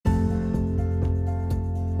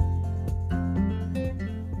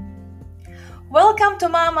Welcome to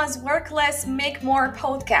Mama's Work Less, Make More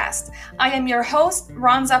podcast. I am your host,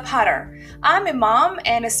 Ronza Potter. I'm a mom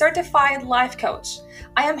and a certified life coach.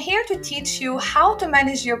 I am here to teach you how to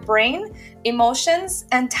manage your brain, emotions,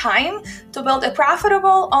 and time to build a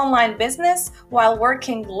profitable online business while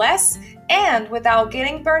working less and without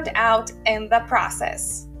getting burned out in the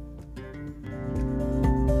process.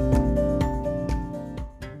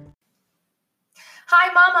 Hi,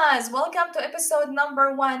 mamas! Welcome to episode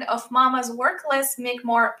number 1 of Mama's Work Less, Make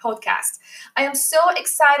More podcast. I am so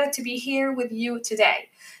excited to be here with you today.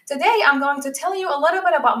 Today, I'm going to tell you a little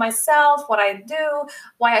bit about myself, what I do,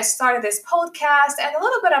 why I started this podcast, and a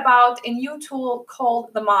little bit about a new tool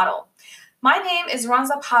called The Model. My name is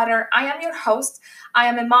Ronza Potter. I am your host. I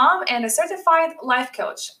am a mom and a certified life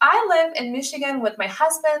coach. I live in Michigan with my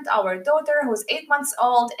husband, our daughter who's 8 months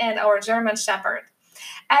old, and our German Shepherd.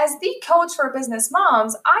 As the coach for business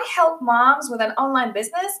moms, I help moms with an online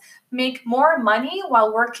business make more money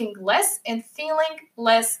while working less and feeling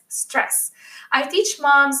less stress. I teach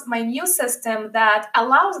moms my new system that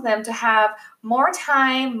allows them to have more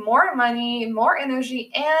time, more money, more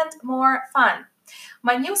energy, and more fun.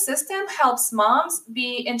 My new system helps moms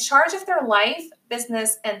be in charge of their life,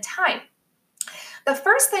 business, and time. The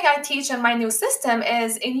first thing I teach in my new system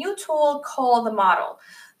is a new tool called The Model.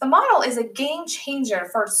 The Model is a game changer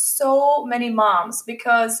for so many moms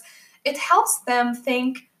because it helps them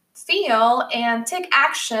think, feel, and take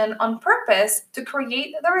action on purpose to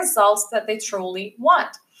create the results that they truly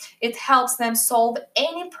want. It helps them solve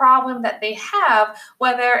any problem that they have,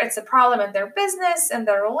 whether it's a problem in their business, in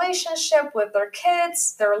their relationship with their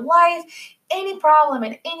kids, their life, any problem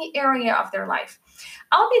in any area of their life.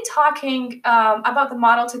 I'll be talking about the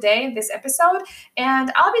model today in this episode,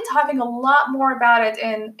 and I'll be talking a lot more about it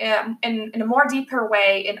in a more deeper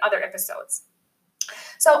way in other episodes.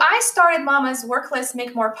 So I started Mama's Work Less,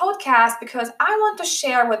 Make More podcast because I want to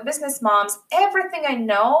share with business moms everything I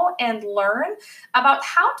know and learn about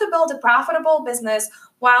how to build a profitable business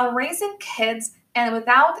while raising kids and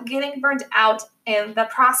without getting burned out in the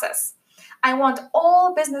process. I want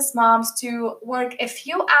all business moms to work a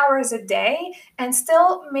few hours a day and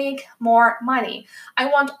still make more money. I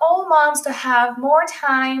want all moms to have more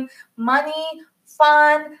time, money,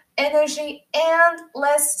 fun, energy, and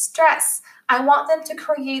less stress. I want them to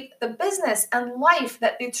create the business and life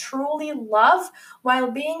that they truly love while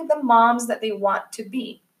being the moms that they want to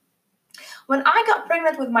be. When I got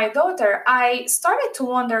pregnant with my daughter, I started to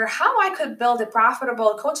wonder how I could build a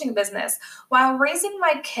profitable coaching business while raising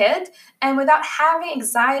my kid and without having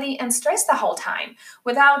anxiety and stress the whole time,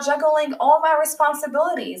 without juggling all my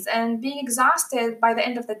responsibilities and being exhausted by the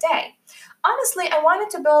end of the day. Honestly, I wanted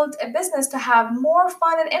to build a business to have more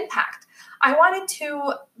fun and impact. I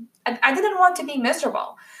didn't want to be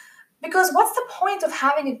miserable. Because what's the point of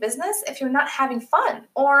having a business if you're not having fun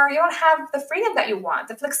or you don't have the freedom that you want,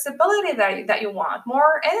 the flexibility that you want,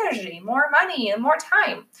 more energy, more money, and more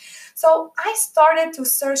time? So I started to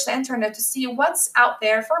search the internet to see what's out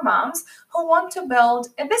there for moms who want to build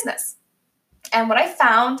a business. And what I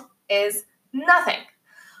found is nothing.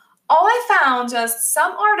 All I found just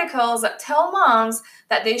some articles that tell moms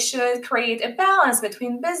that they should create a balance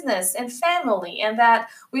between business and family and that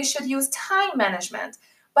we should use time management.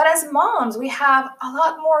 But as moms, we have a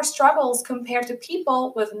lot more struggles compared to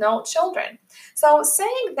people with no children. So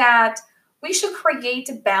saying that we should create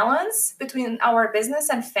a balance between our business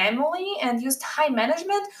and family and use time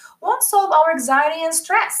management won't solve our anxiety and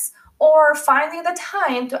stress or finding the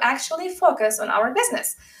time to actually focus on our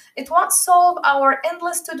business. It won't solve our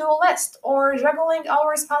endless to-do list or juggling our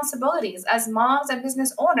responsibilities as moms and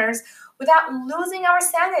business owners without losing our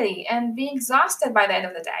sanity and being exhausted by the end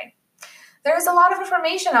of the day. There is a lot of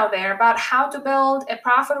information out there about how to build a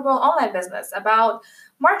profitable online business, about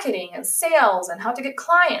marketing and sales and how to get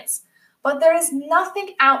clients. But there is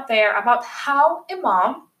nothing out there about how a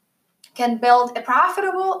mom can build a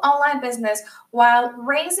profitable online business while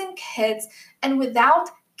raising kids and without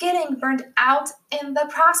getting burned out in the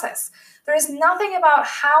process. There is nothing about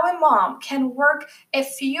how a mom can work a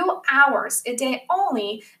few hours a day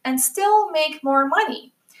only and still make more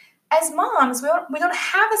money. As moms, we don't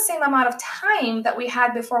have the same amount of time that we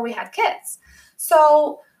had before we had kids.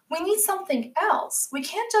 So we need something else. We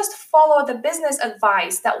can't just follow the business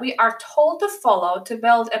advice that we are told to follow to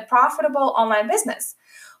build a profitable online business.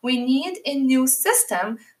 We need a new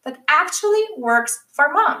system that actually works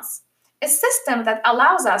for moms. A system that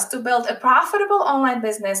allows us to build a profitable online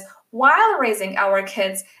business while raising our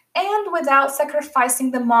kids and without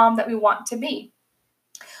sacrificing the mom that we want to be.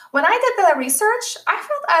 When I did the research, I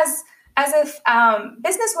felt as if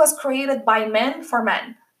business was created by men for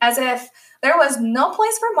men. as if there was no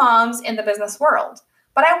place for moms in the business world.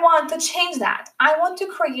 But I want to change that. I want to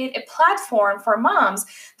create a platform for moms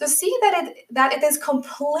to see that it is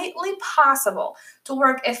completely possible to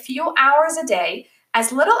work a few hours a day,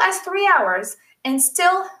 as little as 3 hours, and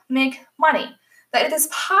still make money. That it is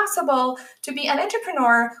possible to be an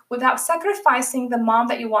entrepreneur without sacrificing the mom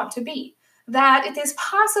that you want to be. That it is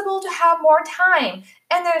possible to have more time,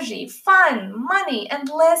 energy, fun, money, and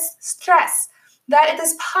less stress. That it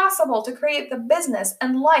is possible to create the business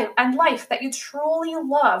and life that you truly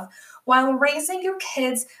love while raising your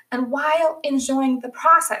kids and while enjoying the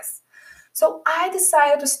process. So I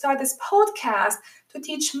decided to start this podcast to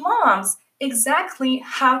teach moms exactly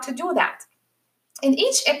how to do that. In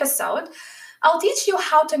each episode, I'll teach you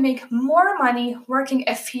how to make more money working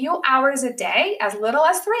a few hours a day, as little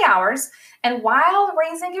as 3 hours, and while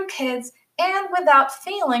raising your kids and without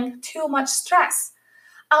feeling too much stress.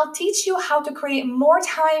 I'll teach you how to create more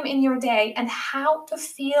time in your day and how to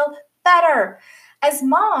feel better. As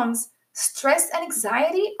moms, stress and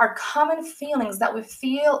anxiety are common feelings that we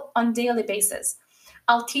feel on a daily basis.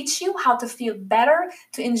 I'll teach you how to feel better,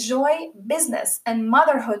 to enjoy business and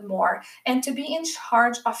motherhood more, and to be in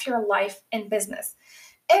charge of your life and business.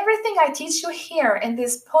 Everything I teach you here in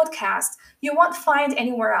this podcast, you won't find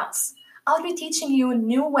anywhere else. I'll be teaching you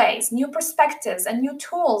new ways, new perspectives, and new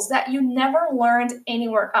tools that you never learned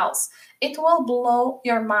anywhere else. It will blow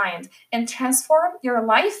your mind and transform your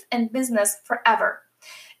life and business forever.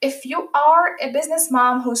 If you are a business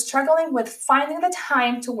mom who's struggling with finding the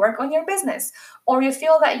time to work on your business, or you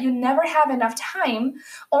feel that you never have enough time,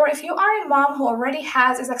 or if you are a mom who already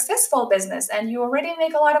has a successful business and you already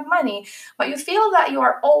make a lot of money, but you feel that you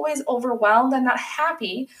are always overwhelmed and not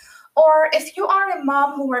happy, or if you are a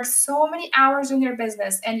mom who works so many hours in your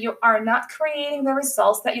business and you are not creating the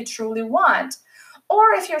results that you truly want,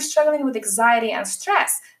 or if you're struggling with anxiety and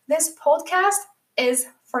stress, this podcast is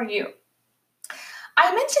for you.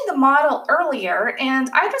 I mentioned the model earlier, and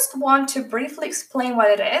I just want to briefly explain what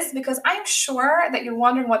it is because I'm sure that you're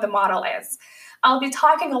wondering what the model is. I'll be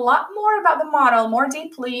talking a lot more about the model more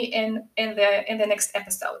deeply in the next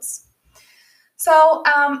episodes. So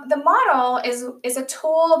the model is a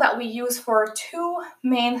tool that we use for two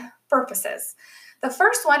main purposes. The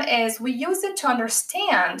first one is we use it to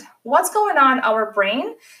understand what's going on in our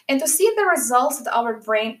brain and to see the results that our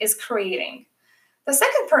brain is creating. The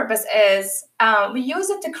second purpose is we use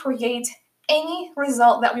it to create any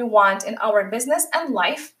result that we want in our business and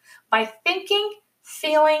life by thinking,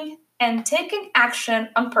 feeling, and taking action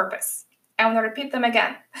on purpose. I want to repeat them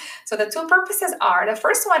again. So the two purposes are, the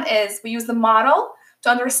first one is we use the model to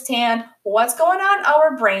understand what's going on in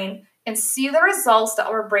our brain and see the results that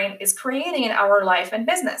our brain is creating in our life and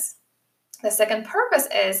business. The second purpose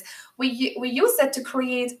is we use it to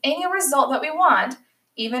create any result that we want,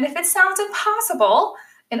 even if it sounds impossible,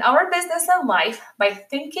 in our business and life by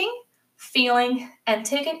thinking, feeling, and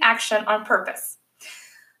taking action on purpose.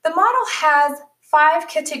 The model has 5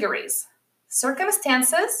 categories: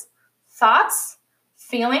 circumstances, thoughts,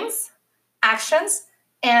 feelings, actions,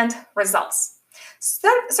 and results.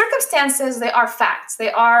 Circumstances, they are facts.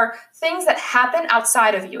 They are things that happen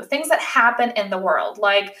outside of you, things that happen in the world,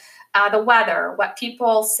 like the weather, what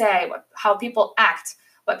people say, how people act,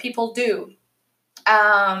 what people do.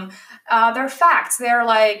 They're facts. They're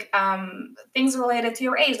like things related to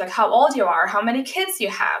your age, like how old you are, how many kids you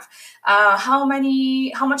have, how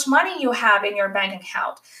much money you have in your bank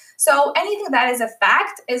account. So anything that is a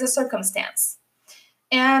fact is a circumstance.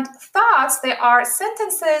 And thoughts, they are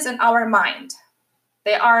sentences in our mind.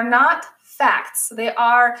 They are not facts. They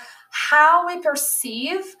are how we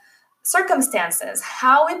perceive circumstances,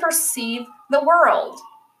 how we perceive the world.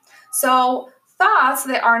 So thoughts,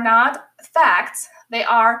 they are not facts. They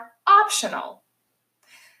are optional.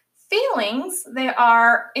 Feelings, they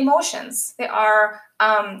are emotions. They are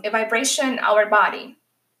a vibration in our body.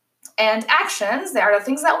 And actions, they are the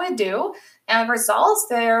things that we do. And results,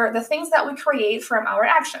 they're the things that we create from our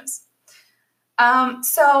actions.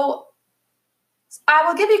 So I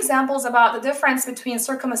will give you examples about the difference between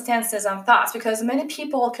circumstances and thoughts because many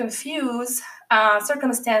people confuse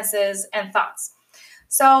circumstances and thoughts.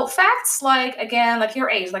 So facts like your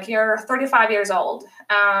age, like you're 35 years old,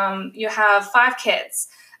 you have 5 kids,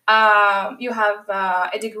 you have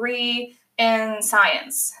a degree in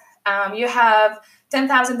science, you have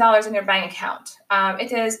 $10,000 in your bank account,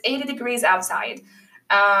 it is 80 degrees outside,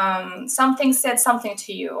 something said something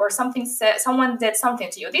to you, or someone did something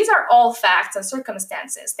to you. These are all facts and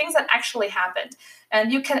circumstances, things that actually happened,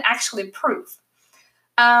 and you can actually prove.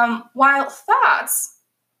 While thoughts,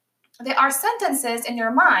 they are sentences in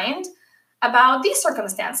your mind about these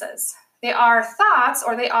circumstances. They are thoughts,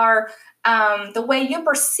 or they are the way you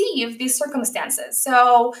perceive these circumstances.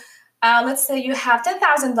 So let's say you have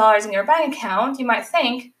 $10,000 in your bank account. You might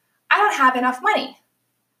think, I don't have enough money.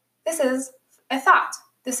 This is a thought.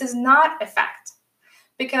 This is not a fact.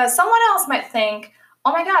 Because someone else might think,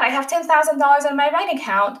 oh my God, I have $10,000 in my bank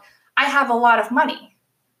account. I have a lot of money.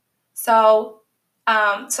 So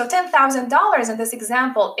 $10,000 in this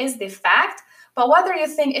example is the fact, but whether you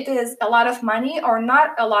think it is a lot of money or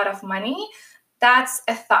not a lot of money, that's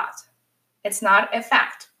a thought. It's not a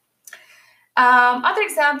fact. Other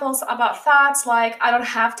examples about thoughts, like I don't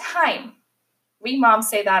have time. We moms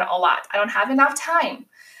say that a lot. I don't have enough time.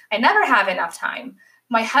 I never have enough time.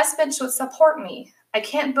 My husband should support me. I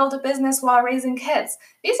can't build a business while raising kids.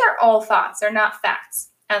 These are all thoughts. They're not facts.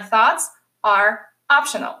 And thoughts are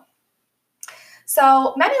optional.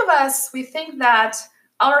 So many of us, we think that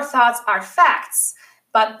our thoughts are facts,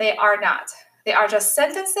 but they are not. They are just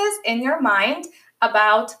sentences in your mind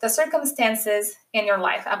about the circumstances in your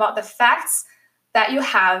life, about the facts that you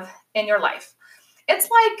have in your life. It's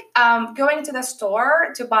like going to the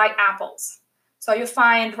store to buy apples. So you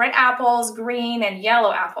find red apples, green, and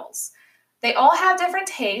yellow apples. They all have different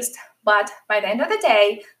taste, but by the end of the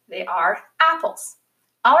day, they are apples.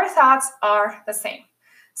 Our thoughts are the same.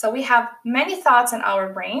 So we have many thoughts in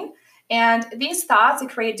our brain, and these thoughts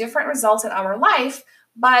create different results in our life,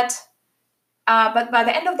 but by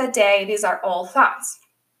the end of the day, these are all thoughts.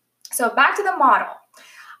 So back to the model.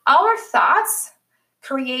 Our thoughts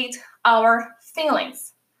create our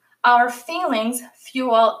feelings. Our feelings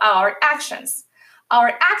fuel our actions.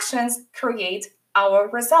 Our actions create our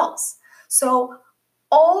results. So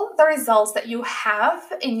all the results that you have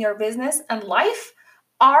in your business and life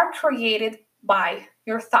are created by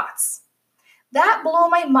your thoughts. That blew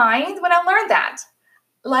my mind when I learned that.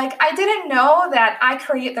 Like, I didn't know that I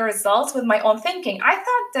create the results with my own thinking. I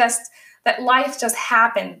thought that life just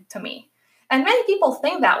happened to me. And many people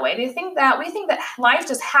think that way. We think that life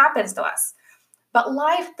just happens to us. But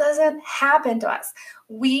life doesn't happen to us.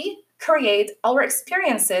 We create our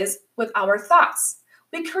experiences with our thoughts.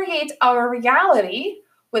 We create our reality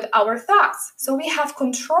with our thoughts. So we have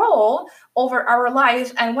control over our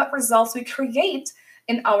life and what results we create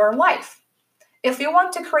in our life. If we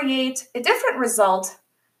want to create a different result,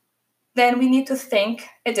 then we need to think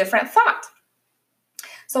a different thought.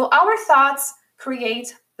 So our thoughts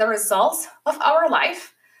create the results of our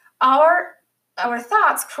life. Our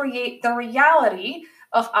thoughts create the reality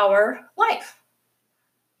of our life.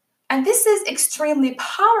 And this is extremely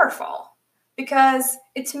powerful because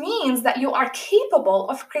it means that you are capable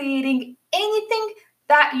of creating anything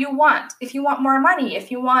that you want. If you want more money,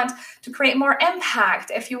 if you want to create more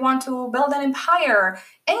impact, if you want to build an empire,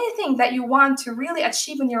 anything that you want to really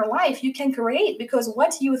achieve in your life, you can create, because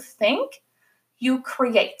what you think, you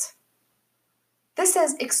create. This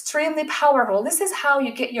is extremely powerful. This is how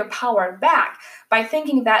you get your power back, by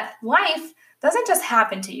thinking that life doesn't just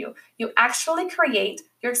happen to you. You actually create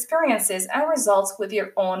your experiences and results with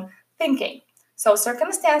your own thinking. So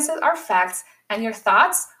circumstances are facts, and your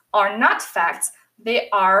thoughts are not facts. They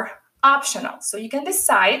are optional. So you can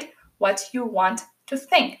decide what you want to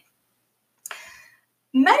think.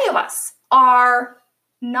 Many of us are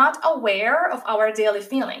not aware of our daily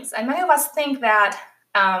feelings, and many of us think that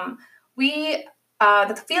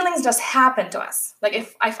the feelings just happen to us. Like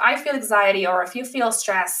if I feel anxiety, or if you feel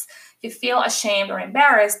stress, you feel ashamed or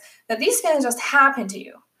embarrassed, that these feelings just happen to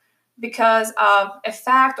you because of a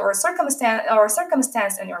fact or a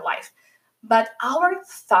circumstance in your life. But our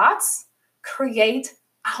thoughts create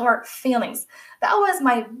our feelings. That was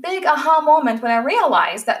my big aha moment when I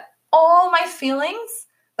realized that all my feelings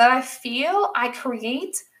that I feel, I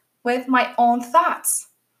create with my own thoughts.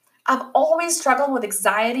 I've always struggled with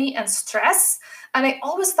anxiety and stress, and I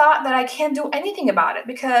always thought that I can't do anything about it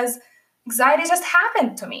because anxiety just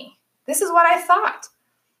happened to me. This is what I thought.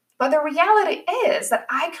 But the reality is that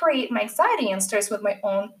I create my anxiety and stress with my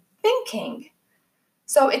own thinking.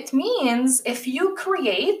 So it means if you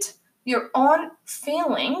create your own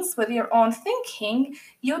feelings with your own thinking,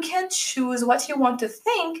 you can choose what you want to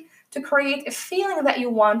think to create a feeling that you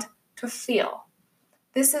want to feel.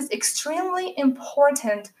 This is extremely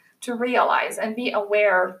important to realize and be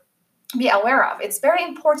aware of. It's very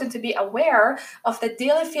important to be aware of the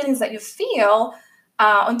daily feelings that you feel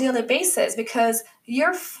on a daily basis, because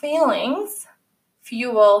your feelings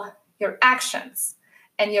fuel your actions,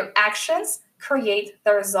 and your actions create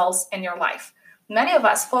the results in your life. Many of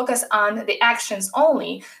us focus on the actions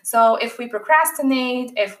only. So if we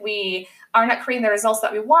procrastinate, if we are not creating the results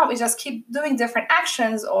that we want, we just keep doing different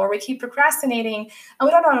actions, or we keep procrastinating,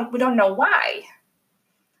 and we don't know why.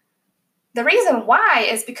 The reason why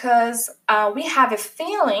is because we have a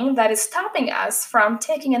feeling that is stopping us from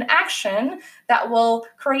taking an action that will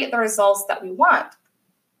create the results that we want.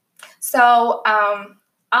 So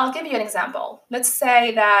I'll give you an example. Let's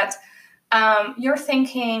say that you're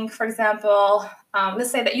thinking, for example,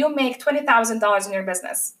 let's say that you make $20,000 in your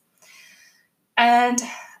business, and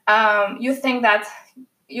you think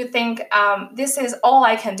this is all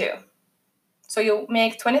I can do. So you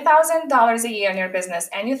make $20,000 a year in your business,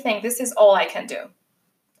 and you think this is all I can do.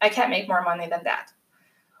 I can't make more money than that.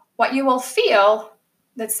 What you will feel,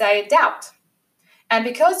 let's say, doubt. And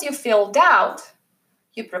because you feel doubt,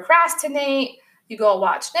 you procrastinate, you go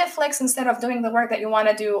watch Netflix instead of doing the work that you want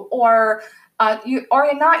to do, or you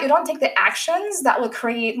don't take the actions that will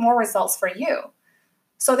create more results for you.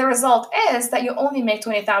 So the result is that you only make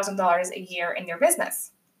 $20,000 a year in your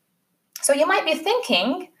business. So you might be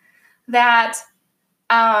thinking that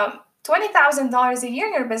 $20,000 a year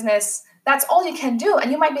in your business, that's all you can do.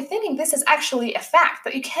 And you might be thinking this is actually a fact,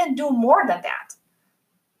 that you can't do more than that.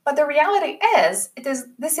 But the reality is,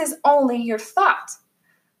 this is only your thought.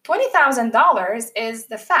 $20,000 is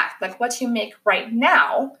the fact, like what you make right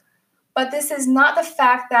now, but this is not the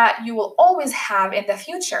fact that you will always have in the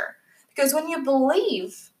future. Because when you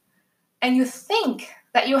believe and you think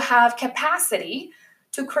that you have capacity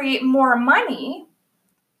to create more money,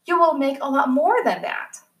 you will make a lot more than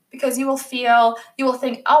that. Because you will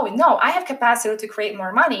think, oh no, I have capacity to create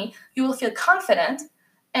more money. You will feel confident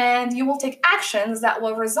and you will take actions that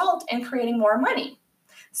will result in creating more money.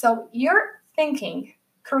 So your thinking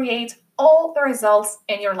creates all the results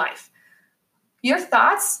in your life. Your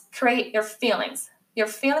thoughts create your feelings. Your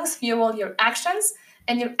feelings fuel your actions,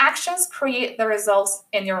 and your actions create the results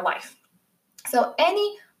in your life. So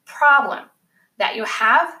any problem that you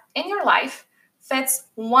have in your life fits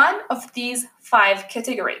one of these 5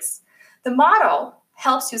 categories. The model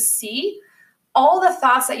helps you see all the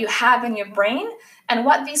thoughts that you have in your brain and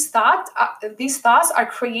what these thoughts are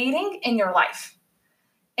creating in your life.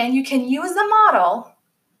 And you can use the model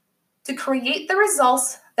to create the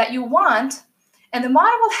results that you want, and the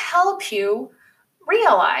model will help you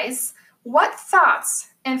realize what thoughts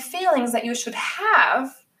and feelings that you should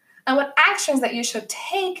have and what actions that you should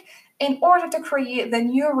take in order to create the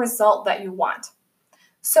new result that you want.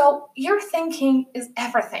 So your thinking is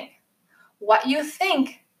everything. What you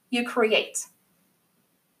think, you create.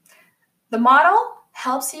 The model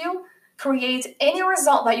helps you create any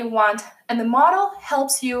result that you want, and the model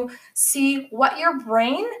helps you see what your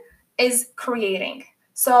brain is creating.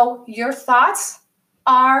 So your thoughts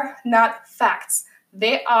are not facts.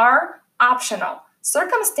 They are optional.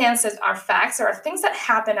 Circumstances are facts, or are things that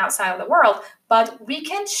happen outside of the world, but we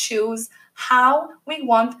can choose how we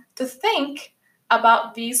want to think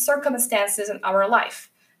about these circumstances in our life.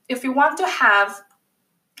 If we want to have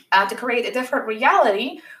to create a different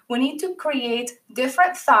reality, we need to create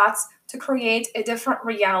different thoughts to create a different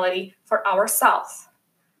reality for ourselves.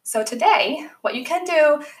 So today, what you can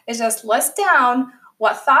do is just list down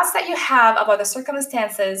what thoughts that you have about the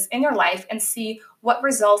circumstances in your life and see what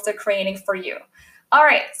results they're creating for you. All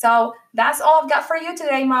right, so that's all I've got for you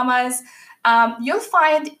today, mamas. You'll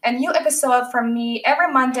find a new episode from me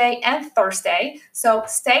every Monday and Thursday. So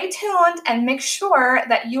stay tuned and make sure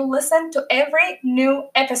that you listen to every new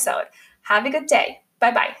episode. Have a good day.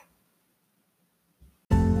 Bye-bye.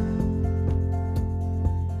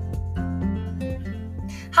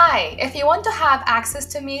 Hi, if you want to have access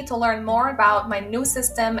to me to learn more about my new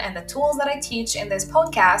system and the tools that I teach in this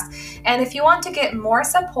podcast, and if you want to get more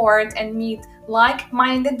support and meet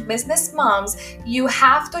like-minded business moms, you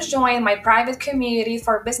have to join my private community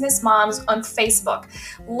for business moms on Facebook.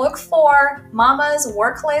 Look for Mama's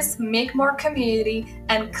Work Less Make More community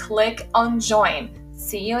and click on join.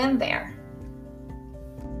 See you in there.